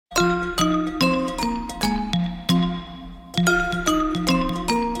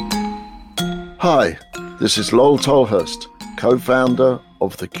Hi, this is Lowell Tolhurst, co-founder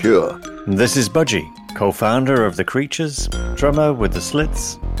of The Cure. This is Budgie, co-founder of The Creatures, drummer with The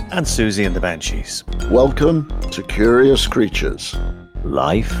Slits, and Susie and the Banshees. Welcome to Curious Creatures.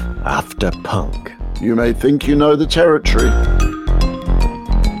 Life after punk. You may think you know the territory,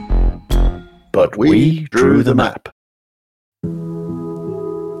 but we drew the map.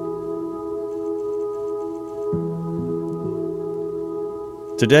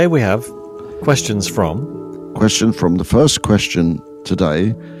 Today we have questions from... The first question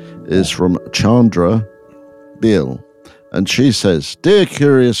today is from Chandra Beale. And she says, "Dear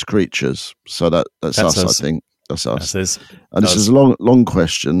Curious Creatures." So that's us, I think. That's us. This is a long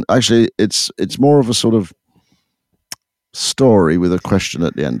question. Actually, it's more of a sort of story with a question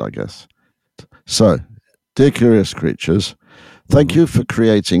at the end, I guess. So, dear Curious Creatures, thank you for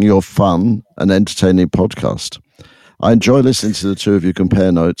creating your fun and entertaining podcast. I enjoy listening to the two of you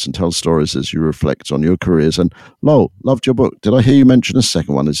compare notes and tell stories as you reflect on your careers. And Lowell, loved your book. Did I hear you mention a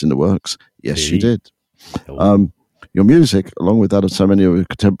second one is in the works? Yes, you did. Your music, along with that of so many of your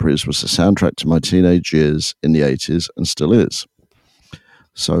contemporaries, was the soundtrack to my teenage years in the 80s and still is.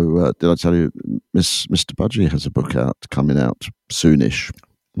 So, did I tell you, Mr. Budgie has a book coming out soonish.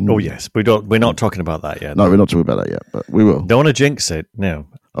 Oh, yes. We're not talking about that yet. No, we're not talking about that yet, but we will. Don't want to jinx it, no.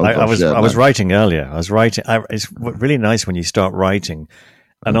 I was writing earlier. It's really nice when you start writing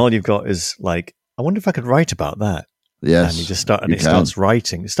and all you've got is like, I wonder if I could write about that. Yes. And you just start, and it starts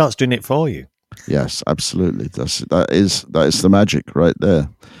writing. It starts doing it for you. Yes, absolutely. That is the magic right there.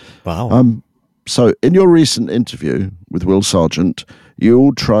 Wow. So in your recent interview with Will Sargent, you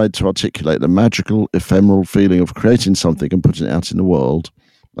all tried to articulate the magical, ephemeral feeling of creating something and putting it out in the world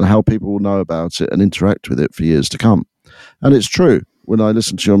and how people will know about it and interact with it for years to come. And it's true. When I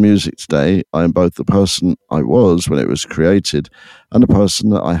listen to your music today, I am both the person I was when it was created and the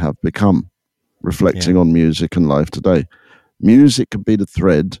person that I have become, reflecting on music and life today. Music can be the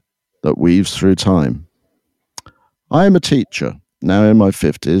thread that weaves through time. I am a teacher, now in my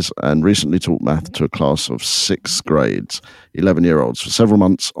 50s, and recently taught math to a class of 6th grades, 11-year-olds, for several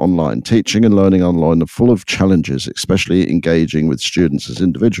months online. Teaching and learning online are full of challenges, especially engaging with students as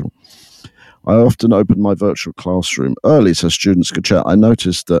individuals. I often open my virtual classroom early so students could chat. I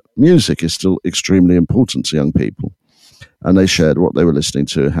noticed that music is still extremely important to young people, and they shared what they were listening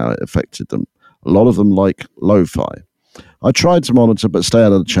to, how it affected them. A lot of them like lo-fi. I tried to monitor but stay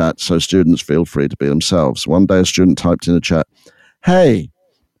out of the chat so students feel free to be themselves. One day a student typed in the chat, "Hey,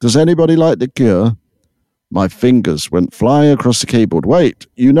 does anybody like The Cure?" My fingers went flying across the keyboard. "Wait,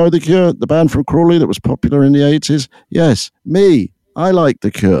 you know The Cure, the band from Crawley that was popular in the 80s? Yes, me. I like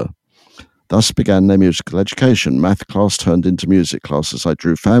The Cure." Thus began their musical education. Math class turned into music class as I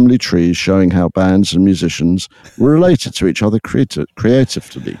drew family trees showing how bands and musicians were related to each other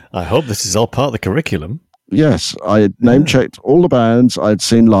creatively. I hope this is all part of the curriculum. Yes, I name-checked all the bands I'd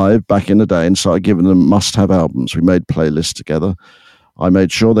seen live back in the day and started giving them must-have albums. We made playlists together. I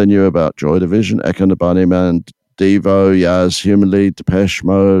made sure they knew about Joy Division, Echo and the Bunnymen, Devo, Yaz, Human League, Depeche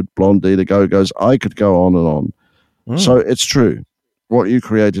Mode, Blondie, The Go-Go's. I could go on and on. So it's true. What you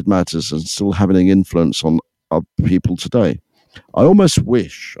created matters and still having an influence on other people today. I almost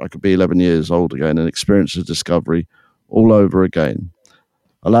wish I could be 11 years old again and experience the discovery all over again.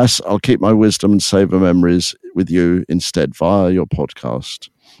 Alas, I'll keep my wisdom and savor memories with you instead via your podcast.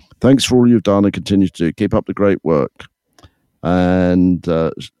 Thanks for all you've done and continue to do. Keep up the great work. And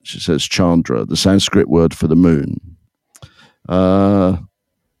she says, Chandra, the Sanskrit word for the moon.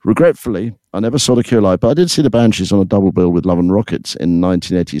 Regretfully, I never saw The Cure live, but I did see the Banshees on a double bill with Love and Rockets in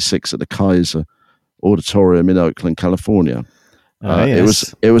 1986 at the Kaiser Auditorium in Oakland, California.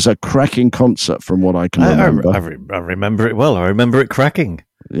 Yes. It was a cracking concert from what I can remember. I remember it well. I remember it cracking.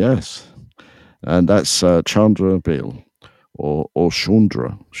 Yes. And that's Chandra Beale or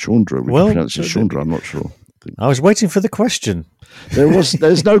Chandra. Chandra. We can pronounce it Chandra, I'm not sure. I was waiting for the question.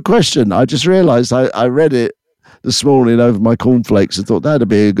 There's no question. I just realized I read it this morning over my cornflakes and thought that'd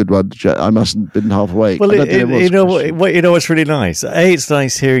be a good one. I mustn't have been half awake. Well, you know what's really nice? It's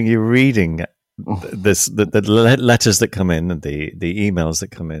nice hearing you reading the letters that come in and the emails that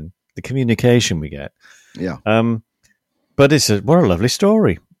come in, the communication we get. Yeah. But what a lovely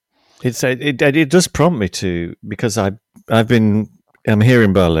story. It does prompt me to, because I'm here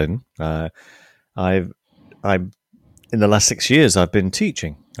in Berlin. In the last 6 years I've been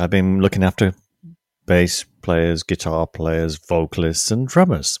teaching. I've been looking after bass players, guitar players, vocalists, and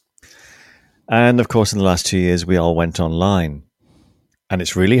drummers. And of course, in the last 2 years, we all went online. And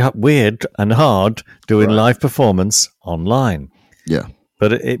it's really weird and hard doing live performance online. Yeah.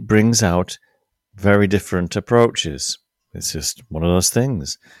 But it brings out very different approaches. It's just one of those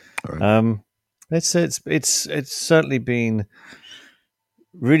things. Right. It's certainly been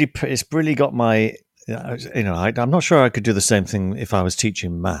really. It's really got my. I'm not sure I could do the same thing if I was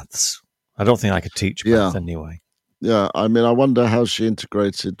teaching maths. I don't think I could teach math anyway. Yeah, I mean, I wonder how she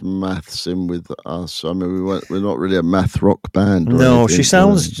integrated maths in with us. I mean, we're not really a math rock band. No, she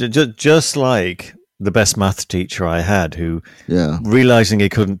sounds just like the best math teacher I had, who, realizing he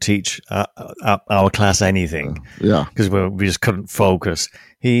couldn't teach our class anything, because we just couldn't focus.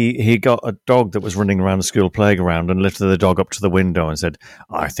 He got a dog that was running around the school playground and lifted the dog up to the window and said,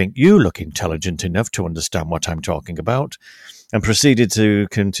 "I think you look intelligent enough to understand what I'm talking about," and proceeded to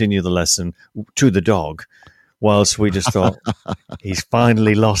continue the lesson to the dog. Whilst we just thought, he's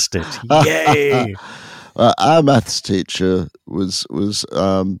finally lost it. Yay! Our maths teacher was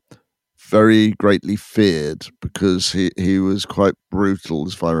very greatly feared because he was quite brutal,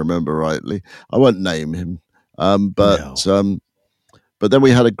 if I remember rightly. I won't name him, but then we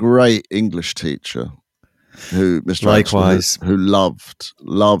had a great English teacher who, Mr. Likewise, Ansel, who loved.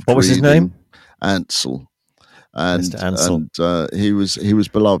 What was his name? Ansel, and Mr. Ansel. And he was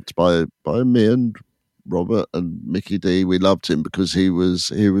beloved by me and Robert and Mickey D. We loved him because he was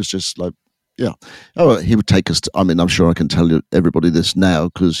just like, he would take us to, I mean, I'm sure I can tell you everybody this now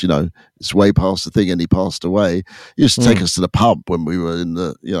because, it's way past the thing, and he passed away. He used to take us to the pub when we were in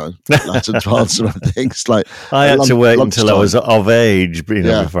the, Latin dance and things like. I had to wait until I was of age,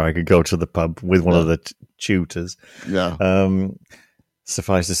 before I could go to the pub with one of the tutors. Yeah.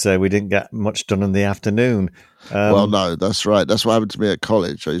 Suffice to say, we didn't get much done in the afternoon. Well, no, that's right. That's what happened to me at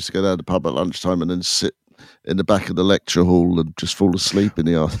college. I used to go down to the pub at lunchtime and then sit in the back of the lecture hall and just fall asleep in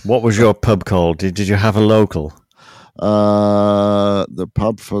the afternoon. What was your pub called? Did you have a local? The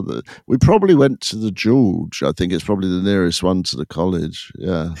pub we probably went to the George. I think it's probably the nearest one to the college.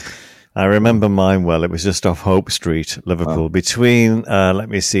 Yeah. I remember mine well. It was just off Hope Street, Liverpool, between,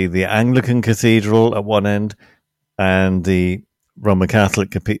 the Anglican Cathedral at one end and the Roman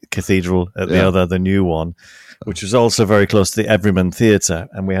Catholic Cathedral at the other, the new one, which was also very close to the Everyman Theatre.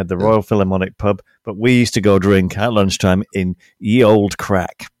 And we had the Royal Philharmonic pub, but we used to go drink at lunchtime in Ye Old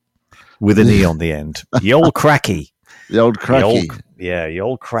Crack with an E on the end. Ye Old Cracky. The old Cracky. Ye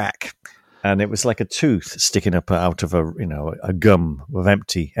Old Crack. And it was like a tooth sticking up out of a gum with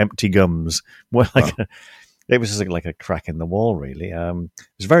empty gums. Well, it was just like a crack in the wall, really. It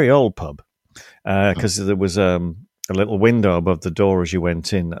was a very old pub because there was a little window above the door as you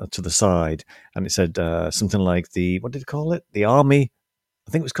went in to the side, and it said something like what did it call it? The Army.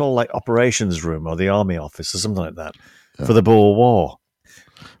 I think it was called like Operations Room or the Army Office or something like that for the Boer War.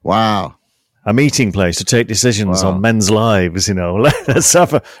 Wow. A meeting place to take decisions on men's lives, Let's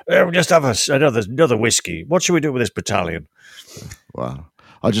have just have another whiskey. What should we do with this battalion? Wow.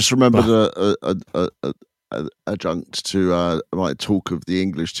 I just remembered a adjunct to my talk of the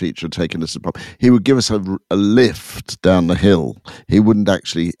English teacher taking us to the pub. He would give us a lift down the hill. He wouldn't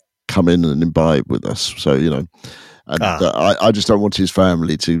actually come in and imbibe with us. So, I just don't want his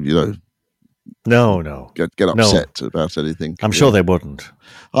family to, No. Get upset about anything. I'm sure they wouldn't.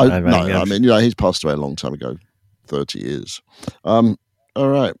 I mean, he's passed away a long time ago, 30 years. All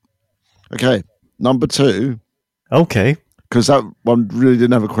right. Okay. Number 2. Okay. Because that one really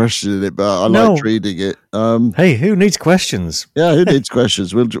didn't have a question in it, but I liked reading it. Hey, who needs questions? Yeah, who needs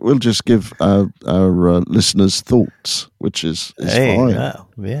questions? We'll just give our listeners thoughts, which is fine.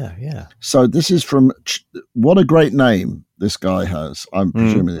 Yeah. So this is from, what a great name this guy has. I'm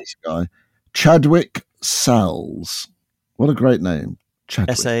presuming this guy. Chadwick Salls. What a great name.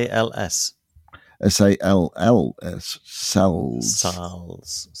 Chadwick. S-A-L-S. S-A-L-L-S. Salls.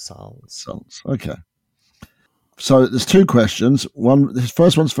 Salls. Okay. So there's 2 questions. The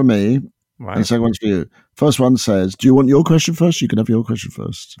first one's for me, and the second one's for you. First one says, do you want your question first? You can have your question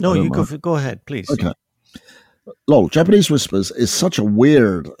first. No, you go ahead, please. Okay. Lol, Japanese Whispers is such a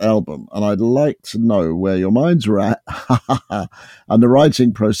weird album, and I'd like to know where your minds were at and the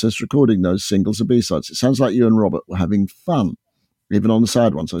writing process recording those singles and B-sides. It sounds like you and Robert were having fun, even on the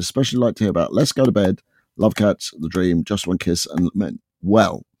sad ones. I'd especially like to hear about Let's Go to Bed, Love Cats, The Dream, Just One Kiss, and Men.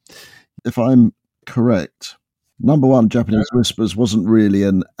 Well, if I'm correct, number 1, Japanese Whispers wasn't really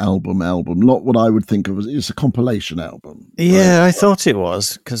an album. Not what I would think of as it's a compilation album. Yeah, right? I thought it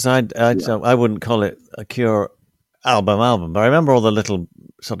was because I wouldn't call it a Cure album, but I remember all the little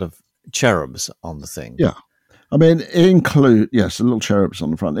sort of cherubs on the thing. Yeah. I mean, it includes, the little cherubs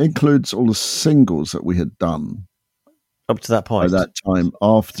on the front. It includes all the singles that we had done up to that point. By that time,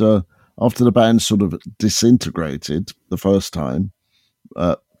 after the band sort of disintegrated the first time,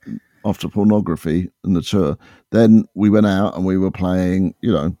 after Pornography and the tour, then we went out and we were playing,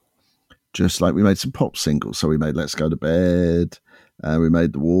 just like we made some pop singles. So we made Let's Go to Bed and we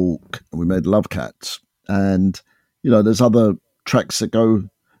made The Walk, and we made Love Cats. And, there's other tracks that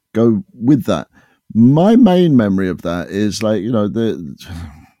go with that. My main memory of that is like, the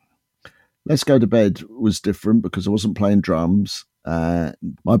Let's Go to Bed was different because I wasn't playing drums.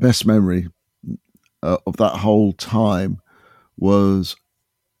 My best memory of that whole time was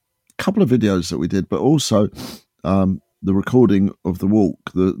a couple of videos that we did, but also the recording of The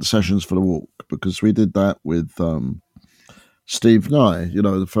Walk, the sessions for The Walk, because we did that with Steve Nye,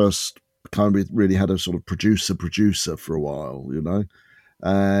 the first time we really had a sort of producer for a while,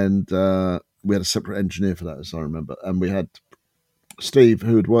 and we had a separate engineer for that, as I remember, and we had Steve,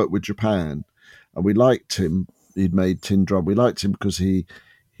 who had worked with Japan, and we liked him. He'd made tin drum. We liked him because he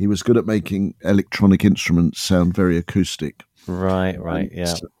was good at making electronic instruments sound very acoustic. Right,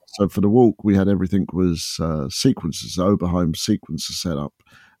 yeah. So for The Walk, we had everything was sequences, Oberheim sequencer set up.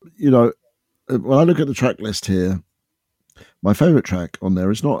 When I look at the track list here, my favourite track on there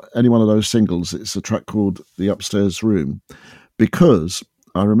is not any one of those singles. It's a track called The Upstairs Room, because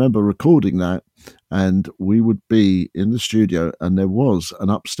I remember recording that, and we would be in the studio, and there was an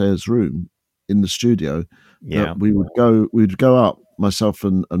upstairs room in the studio that we'd go up, myself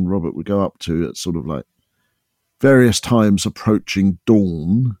and Robert would go up to at sort of like various times approaching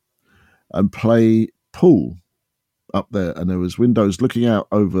dawn and play pool up there. And there was windows looking out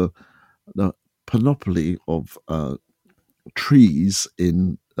over the panoply of trees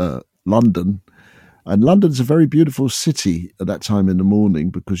in London. And London's a very beautiful city at that time in the morning,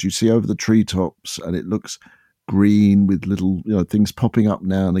 because you see over the treetops and it looks green with little, things popping up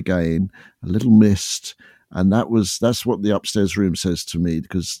now and again, a little mist. And that's what the upstairs room says to me,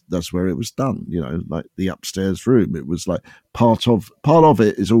 because that's where it was done, like the upstairs room. It was like part of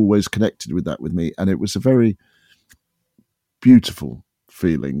it is always connected with that with me. And it was a very beautiful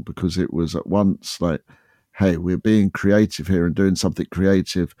feeling, because it was at once like, hey, we're being creative here and doing something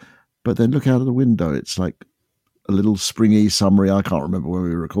creative. But then look out of the window. It's like a little springy, summery. I can't remember when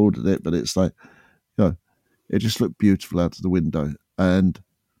we recorded it, but it's like, it just looked beautiful out of the window. And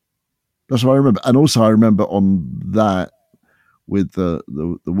that's what I remember. And also I remember on that with the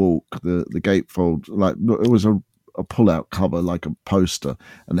Walk, the gatefold, like it was a pull-out cover, like a poster,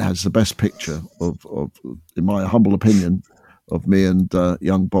 and it has the best picture of in my humble opinion, of me and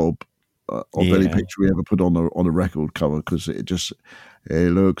young Bob of any picture we ever put on a record cover, because it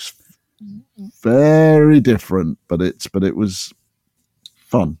looks very different, but it was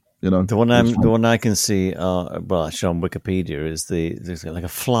fun. The one I can see, actually on Wikipedia, is there's like a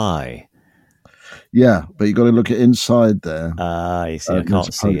fly. Yeah, but you got to look at inside there. You see, I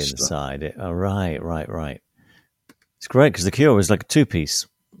can't see inside it. Oh, right. It's great, because The Cure was like a two-piece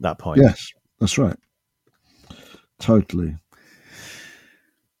at that point. Yes, that's right. Totally.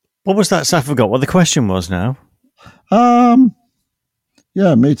 What was that? So I forgot what the question was now.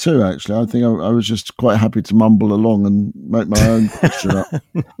 Yeah, me too, actually. I think I was just quite happy to mumble along and make my own question up.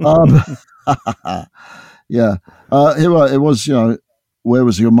 Yeah. It was, where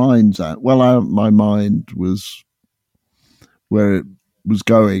was your mind at? Well, my mind was where it was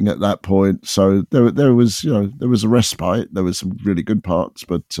going at that point. So there was a respite. There was some really good parts,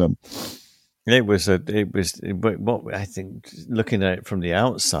 but it was what I think, looking at it from the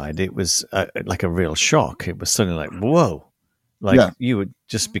outside, it was like a real shock. It was suddenly like, whoa. Like you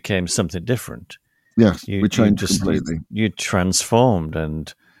just became something different. Yes, we changed completely. You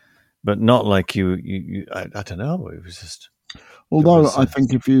transformed, but not like you. I don't know. It was just. Although I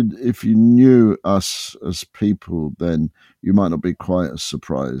think if you knew us as people, then you might not be quite as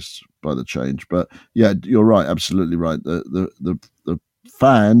surprised by the change. But yeah, you're right, absolutely right. The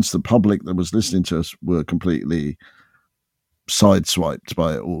fans, the public that was listening to us, were completely sideswiped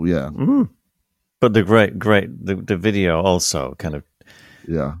by it all. Yeah. Mm. But the the video also kind of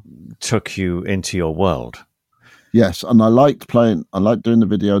took you into your world. Yes, and I liked doing the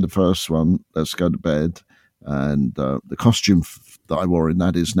video, the first one, Let's Go to Bed, and the costume that I wore in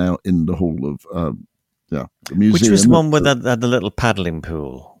that is now in the hall of the museum. Which was one with the little paddling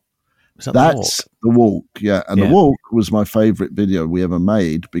pool? That's the walk, yeah. And the walk was my favourite video we ever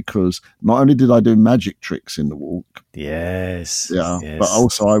made, because not only did I do magic tricks in the walk, but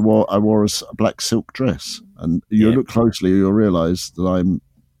also I wore a black silk dress, and you look closely, you'll realise that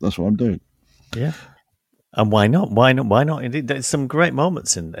that's what I'm doing. Yeah, and why not? Why not? Indeed, there's some great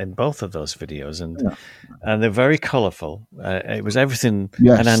moments in both of those videos, and they're very colourful. It was everything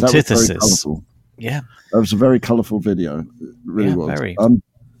an antithesis. That was a very colourful video. It really was. Very.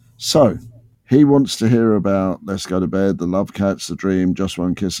 So he wants to hear about Let's Go to Bed, the Love Cats, the Dream, Just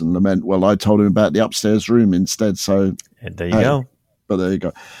One Kiss and Lament. Well, I told him about the upstairs room instead. So there you go. But there you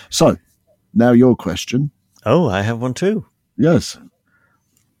go. So now your question. Oh, I have one too. Yes.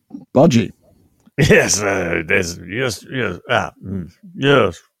 Budgie. Yes,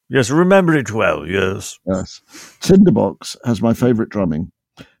 yes. Remember it well. Yes. Yes. Tinderbox has my favourite drumming,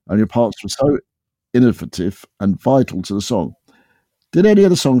 and your parts were so innovative and vital to the song. Did any of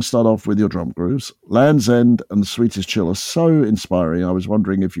the songs start off with your drum grooves? Land's End and The Sweetest Chill are so inspiring. I was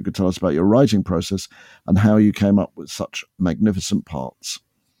wondering if you could tell us about your writing process and how you came up with such magnificent parts.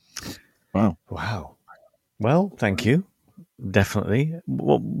 Wow. Well, thank you. Definitely.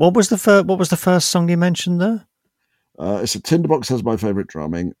 What was the first song you mentioned there? It's a Tinderbox has my favourite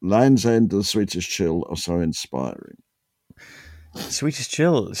drumming. Land's End and The Sweetest Chill are so inspiring. Sweetest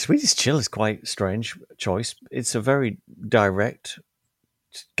Chill is quite a strange choice. It's a very direct.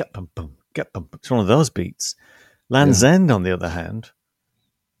 It's one of those beats. Land's End, on the other hand,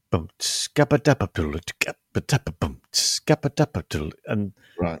 and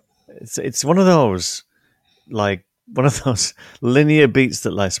Right. it's one of those linear beats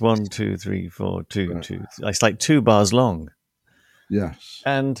that lasts 1, 2, 3, 4, 2, Right. 2. It's like 2 bars long. Yes.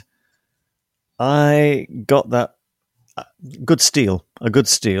 And I got that a good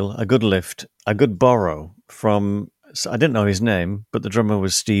lift, a good borrow from. I didn't know his name, but the drummer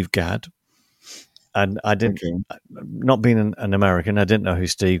was Steve Gadd, and I didn't. Okay. Not being an American, I didn't know who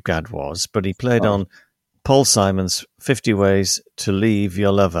Steve Gadd was, but he played on Paul Simon's 50 Ways to Leave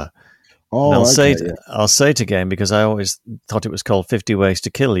Your Lover. Oh, I'll say it again because I always thought it was called 50 Ways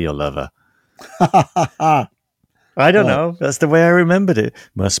to Kill Your Lover. I don't know. That's the way I remembered it.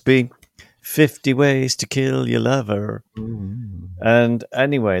 Must be 50 Ways to Kill Your Lover. Mm. And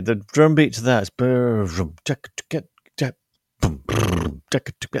anyway, the drum beat to that is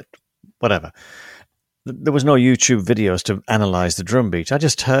whatever. There was no YouTube videos to analyze the drum beat. I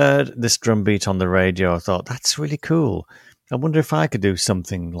just heard this drum beat on the radio. I thought, that's really cool. I wonder if I could do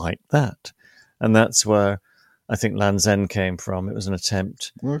something like that. And that's where I think Land's End came from. It was an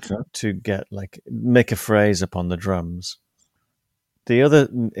attempt to make a phrase up on the drums. The other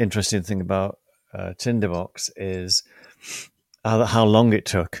interesting thing about Tinderbox is how long it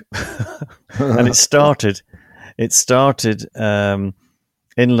took. And it started in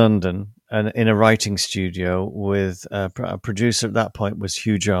London and in a writing studio with a producer at that point was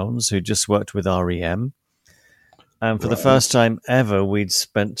Hugh Jones, who just worked with REM. And for the first time ever, we'd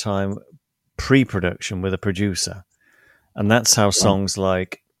spent time pre-production with a producer. And that's how songs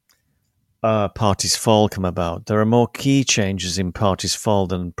like Party's Fall come about. There are more key changes in Party's Fall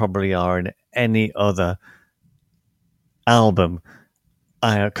than probably are in any other album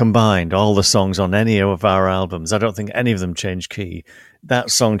combined. All the songs on any of our albums, I don't think any of them change key.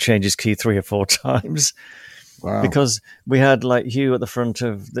 That song changes key 3 or 4 times. Wow. Because we had like Hugh at the front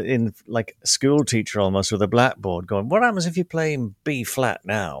of like a school teacher almost with a blackboard going, what happens if you play in B flat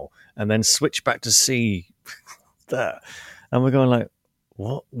now and then switch back to C there? And we're going like,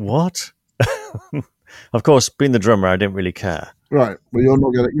 what? Of course, being the drummer, I didn't really care. Right. Well, you're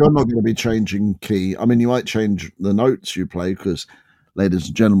not going to be changing key. I mean, you might change the notes you play because, ladies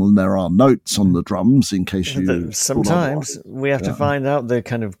and gentlemen, there are notes on the drums in case you. Sometimes we have to find out the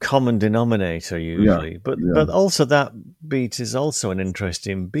kind of common denominator usually, but also that beat is also an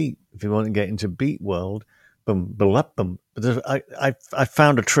interesting beat. If you want to get into beat world, boom, boom, boom. I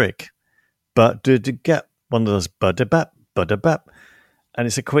found a trick, but to get one of those bada-bap, bada-bap. And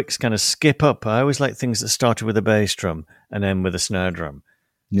it's a quick kind of skip up. I always like things that started with a bass drum and end with a snare drum.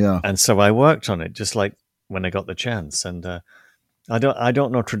 Yeah. And so I worked on it just like when I got the chance. And I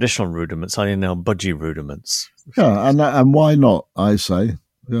don't know traditional rudiments. I only know budgie rudiments. Yeah, and why not? I say.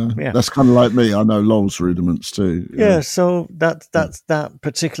 Yeah. That's kind of like me. I know Lowell's rudiments too. Yeah. So that's that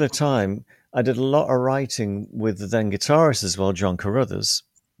particular time. I did a lot of writing with the then guitarist as well, John Carruthers.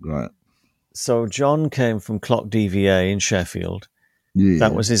 Right. So John came from Clock DVA in Sheffield. Yeah.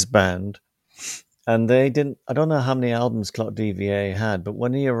 That was his band. And they didn't, I don't know how many albums Clock DVA had, but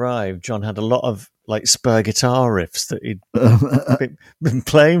when he arrived, John had a lot of like spare guitar riffs that he'd been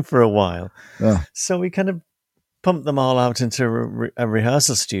playing for a while. Yeah. So we kind of pumped them all out into a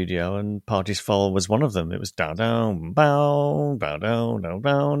rehearsal studio, and Party's Fall was one of them. It was down, down, bow, bow, down, down,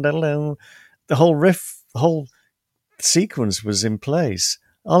 down, down, down. The whole riff, the whole sequence was in place.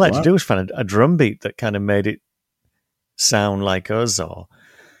 All I had to do was find a drum beat that kind of made it sound like us,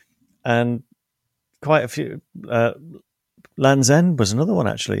 and quite a few. Land's End was another one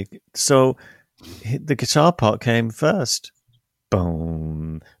actually. So the guitar part came first.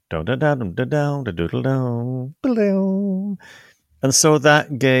 Boom, da da da da da da da da. And so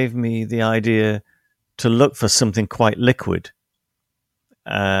that gave me the idea to look for something quite liquid,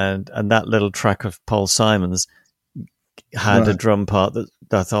 and that little track of Paul Simon's had a drum part that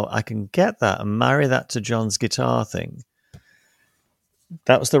I thought I can get that and marry that to John's guitar thing.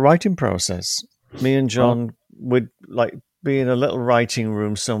 that was the writing process. Me and John would like be in a little writing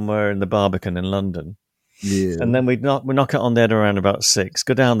room somewhere in the Barbican in London, and then we'd knock it on there around about 6.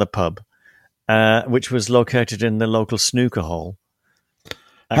 Go down the pub, which was located in the local snooker hall.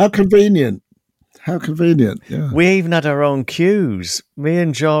 How convenient! How convenient! Yeah, we even had our own cues. Me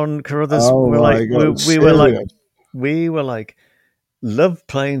and John Carruthers were like, we were like, loved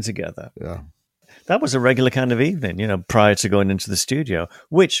playing together. Yeah. That was a regular kind of evening, prior to going into the studio,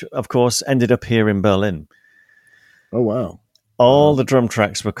 which, of course, ended up here in Berlin. Oh, wow. All the drum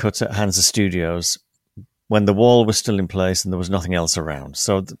tracks were cut at Hansa Studios when the wall was still in place and there was nothing else around.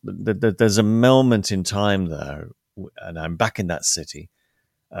 So there's a moment in time there, and I'm back in that city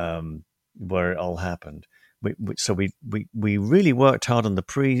where it all happened. So we really worked hard on the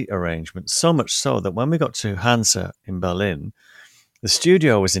pre-arrangement, so much so that when we got to Hansa in Berlin, the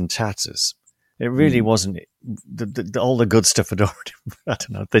studio was in tatters. It really wasn't. All the good stuff had already, I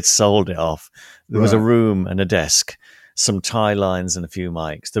don't know, they'd sold it off. There was a room and a desk, some tie lines and a few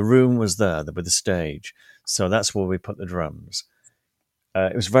mics. The room was there with the stage. So that's where we put the drums.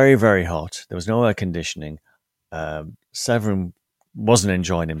 It was very, very hot. There was no air conditioning. Severin wasn't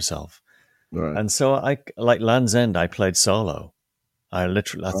enjoying himself. Right. And so like Land's End, I played solo. I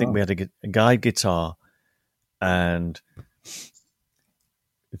think we had a guide guitar, and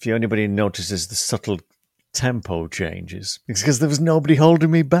if anybody notices the subtle tempo changes, it's because there was nobody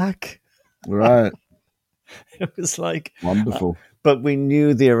holding me back. Right. It was like wonderful. But we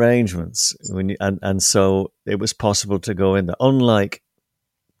knew the arrangements, and so it was possible to go in there. Unlike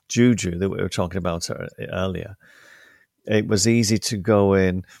Juju that we were talking about earlier, it was easy to go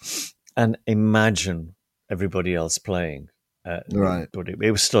in and imagine everybody else playing. Right. But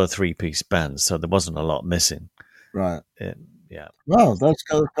it was still a 3-piece band, so there wasn't a lot missing. Right. Yeah. Wow, that's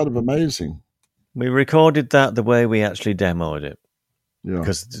kind of amazing. We recorded that the way we actually demoed it. Yeah.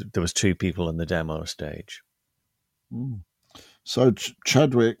 Because there was 2 people on the demo stage. So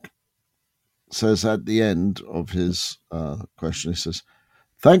Chadwick says at the end of his question, he says,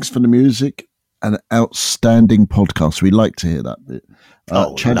 "Thanks for the music and outstanding podcast." We like to hear that bit.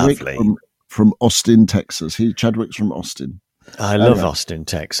 Chadwick lovely. From Austin, Texas. Chadwick's from Austin. I love Austin,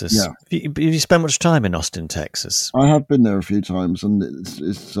 Texas. Yeah. Have you spent much time in Austin, Texas? I have been there a few times, and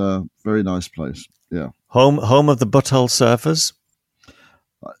it's a very nice place. Yeah. Home of the Butthole Surfers?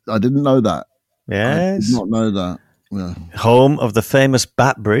 I didn't know that. Yes. I did not know that. Yeah. Home of the famous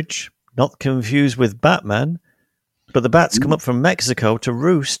Bat Bridge, not confused with Batman, but the bats come up from Mexico to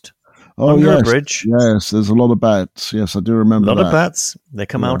roost under a bridge. Yes, there's a lot of bats. Yes, I do remember that. A lot of bats. They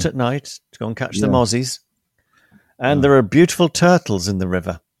come out at night to go and catch the mozzies. And there are beautiful turtles in the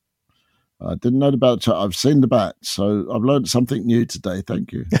river. I didn't know about it. I've seen the bats, so I've learned something new today.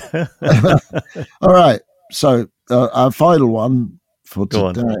 Thank you. All right. So our final one for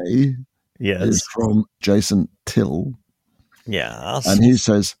today is from Jason Till. Yes. And he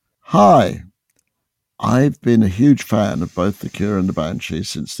says, "Hi, I've been a huge fan of both The Cure and the Banshees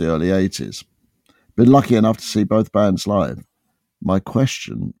since the early 80s. Been lucky enough to see both bands live. My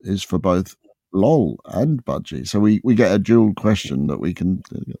question is for both Lol and Budgie." So we get a dual question that we can...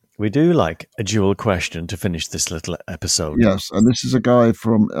 We do like a dual question to finish this little episode. Yes, and this is a guy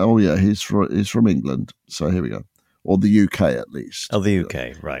from... Oh, yeah, he's from England. So here we go. Or the UK, at least. Oh, the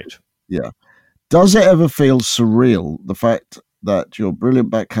UK, right. Yeah. Does it ever feel surreal, the fact that your brilliant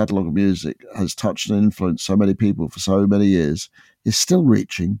back catalogue of music has touched and influenced so many people for so many years is still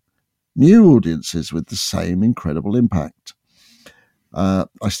reaching new audiences with the same incredible impact? I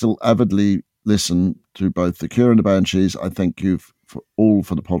still avidly listen to both The Cure and the Banshees. I thank you for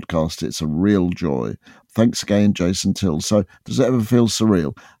the podcast. It's a real joy. Thanks again, Jason Till. So does it ever feel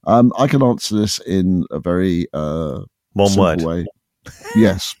surreal? I can answer this in a very one word way.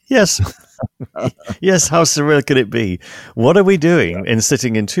 Yes. Yes. Yes, how surreal could it be? What are we doing in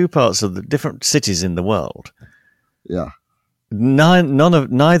sitting in 2 parts of the different cities in the world? Yeah.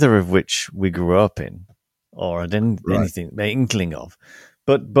 Neither of which we grew up in or had anything inkling of,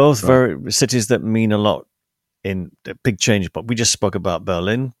 but both very cities that mean a lot in a big change. But we just spoke about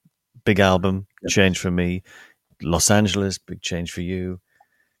Berlin, big album, change for me. Los Angeles, big change for you.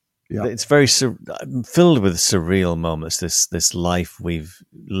 Yeah. It's very filled with surreal moments, this life we've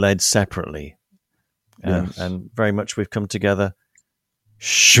led separately. And very much we've come together.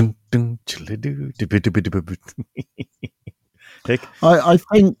 I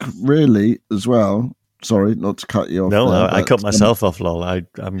think really as well, sorry, not to cut you off. No, I cut myself off, Lol.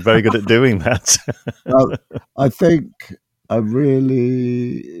 I'm very good at doing that. I think I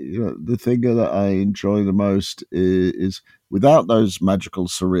really, the thing that I enjoy the most is without those magical,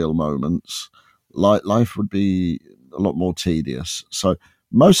 surreal moments, life would be a lot more tedious. So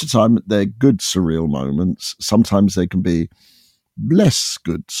most of the time, they're good surreal moments. Sometimes they can be less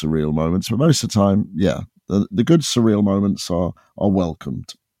good surreal moments, but most of the time, yeah, the good surreal moments are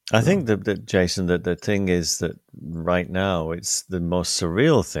welcomed. I think that Jason, that the thing is that right now, it's the most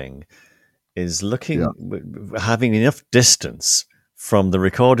surreal thing is having enough distance from the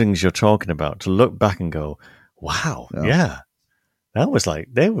recordings you're talking about to look back and go, wow, that was like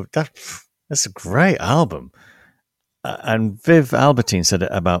that's a great album. And Viv Albertine said it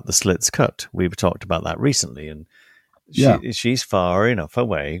about the Slits Cut. We've talked about that recently, and she's far enough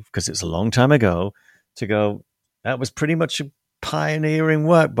away because it's a long time ago to go. That was pretty much a pioneering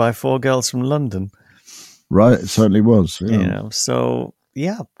work by four girls from London. Right, it certainly was. Yeah. You know, so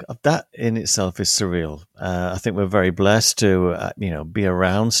yeah, that in itself is surreal. I think we're very blessed to be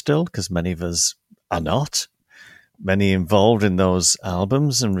around still because many of us are not. Many involved in those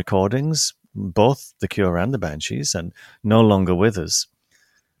albums and recordings, both The Cure and the Banshees, and no longer with us.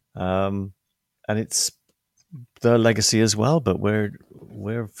 And it's their legacy as well. But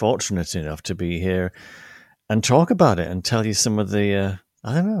we're fortunate enough to be here and talk about it and tell you some of the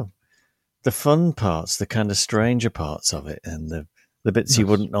the fun parts, the kind of stranger parts of it, and the bits you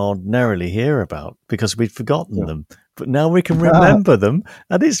wouldn't ordinarily hear about because we'd forgotten them. But now we can remember them,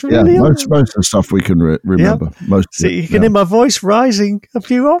 and it's really most of the stuff we can remember. Yeah. Most See, you can hear my voice rising a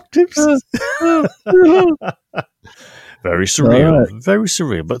few octaves. Very surreal, very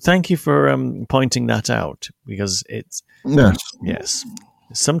surreal. But thank you for pointing that out because it's yes.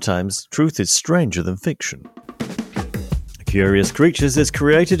 Sometimes truth is stranger than fiction. Curious Creatures is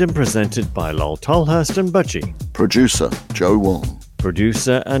created and presented by Lol Tolhurst and Budgie. Producer Joe Wong.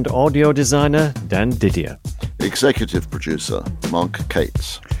 Producer and audio designer Dan Didier. Executive producer Mark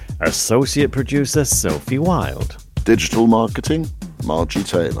Cates. Associate producer Sophie Wilde. Digital marketing Margie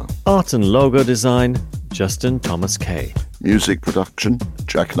Taylor. Art and logo design Justin Thomas Kay. Music production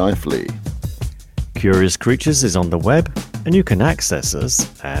Jack Knife Lee. Curious Creatures is on the web, and you can access us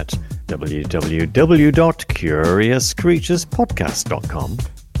at www.curiouscreaturespodcast.com.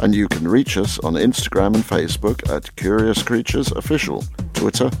 And you can reach us on Instagram and Facebook at Curious Creatures Official,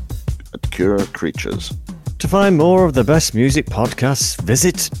 Twitter at Cure Creatures. To find more of the best music podcasts,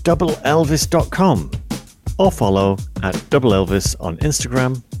 visit doubleelvis.com or follow at Double Elvis on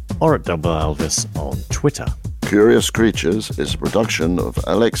Instagram or at Double Elvis on Twitter. Curious Creatures is a production of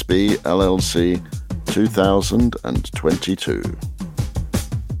LXB LLC 2022.